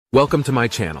Welcome to my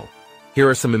channel. Here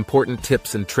are some important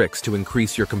tips and tricks to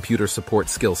increase your computer support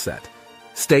skill set.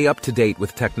 Stay up to date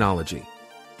with technology.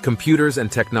 Computers and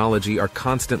technology are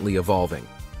constantly evolving,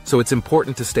 so it's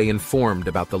important to stay informed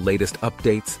about the latest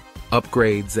updates,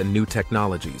 upgrades, and new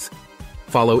technologies.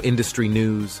 Follow industry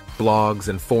news, blogs,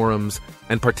 and forums,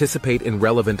 and participate in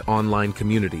relevant online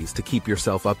communities to keep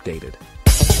yourself updated.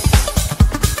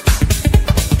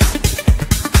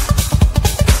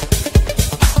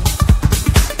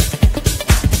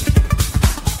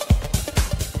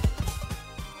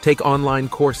 Take online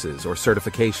courses or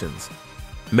certifications.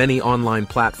 Many online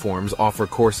platforms offer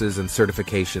courses and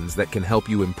certifications that can help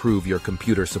you improve your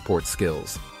computer support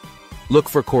skills. Look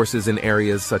for courses in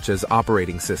areas such as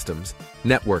operating systems,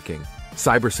 networking,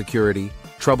 cybersecurity,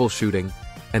 troubleshooting,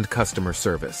 and customer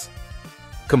service.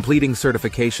 Completing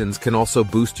certifications can also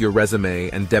boost your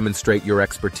resume and demonstrate your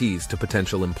expertise to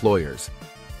potential employers.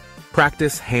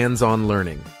 Practice hands-on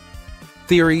learning.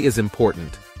 Theory is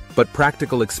important, but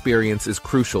practical experience is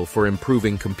crucial for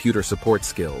improving computer support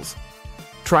skills.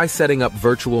 Try setting up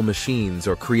virtual machines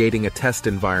or creating a test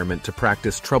environment to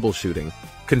practice troubleshooting,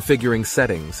 configuring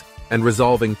settings, and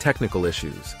resolving technical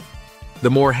issues.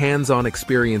 The more hands-on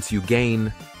experience you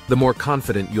gain, the more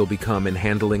confident you'll become in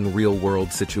handling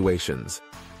real-world situations.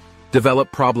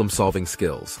 Develop problem-solving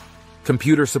skills.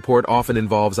 Computer support often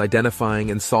involves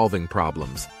identifying and solving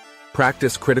problems.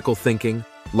 Practice critical thinking,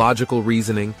 logical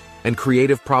reasoning, and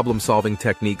creative problem-solving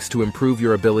techniques to improve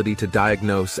your ability to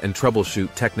diagnose and troubleshoot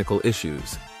technical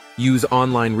issues. Use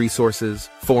online resources,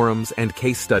 forums, and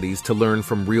case studies to learn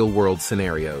from real-world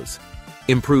scenarios.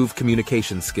 Improve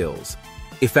communication skills.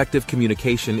 Effective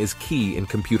communication is key in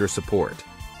computer support.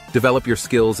 Develop your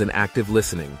skills in active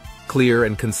listening, clear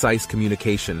and concise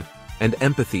communication, and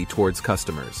empathy towards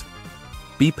customers.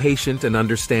 Be patient and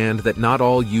understand that not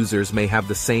all users may have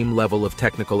the same level of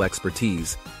technical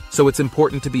expertise, so it's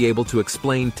important to be able to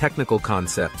explain technical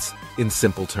concepts in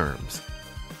simple terms.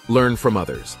 Learn from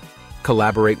others.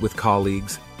 Collaborate with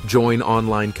colleagues, join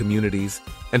online communities,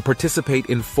 and participate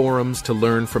in forums to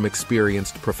learn from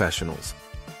experienced professionals.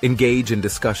 Engage in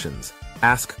discussions,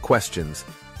 ask questions,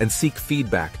 and seek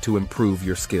feedback to improve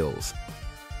your skills.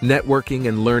 Networking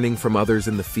and learning from others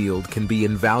in the field can be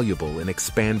invaluable in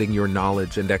expanding your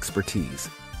knowledge and expertise.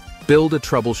 Build a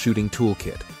troubleshooting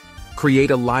toolkit.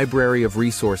 Create a library of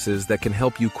resources that can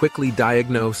help you quickly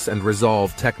diagnose and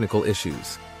resolve technical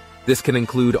issues. This can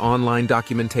include online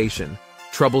documentation,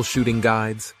 troubleshooting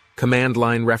guides, command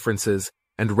line references,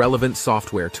 and relevant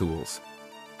software tools.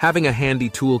 Having a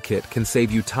handy toolkit can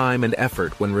save you time and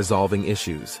effort when resolving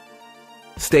issues.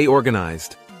 Stay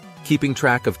organized. Keeping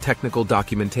track of technical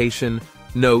documentation,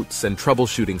 notes, and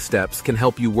troubleshooting steps can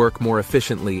help you work more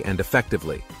efficiently and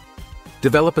effectively.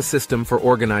 Develop a system for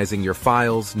organizing your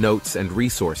files, notes, and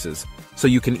resources so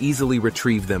you can easily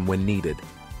retrieve them when needed.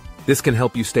 This can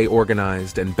help you stay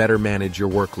organized and better manage your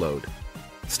workload.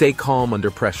 Stay calm under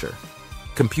pressure.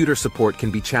 Computer support can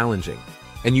be challenging,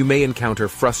 and you may encounter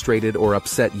frustrated or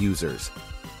upset users.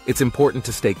 It's important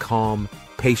to stay calm,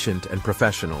 patient, and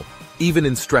professional, even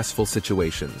in stressful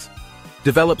situations.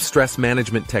 Develop stress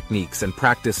management techniques and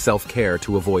practice self-care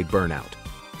to avoid burnout.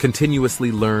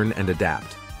 Continuously learn and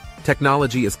adapt.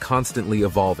 Technology is constantly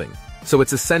evolving, so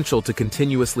it's essential to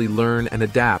continuously learn and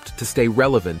adapt to stay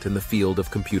relevant in the field of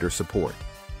computer support.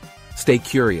 Stay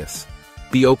curious,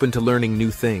 be open to learning new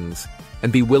things,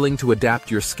 and be willing to adapt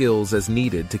your skills as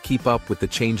needed to keep up with the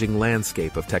changing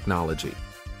landscape of technology.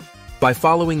 By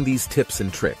following these tips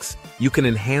and tricks, you can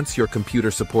enhance your computer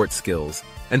support skills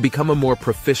and become a more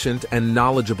proficient and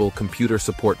knowledgeable computer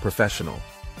support professional.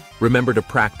 Remember to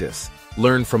practice,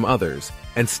 learn from others,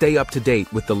 and stay up to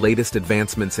date with the latest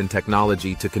advancements in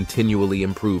technology to continually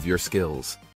improve your skills.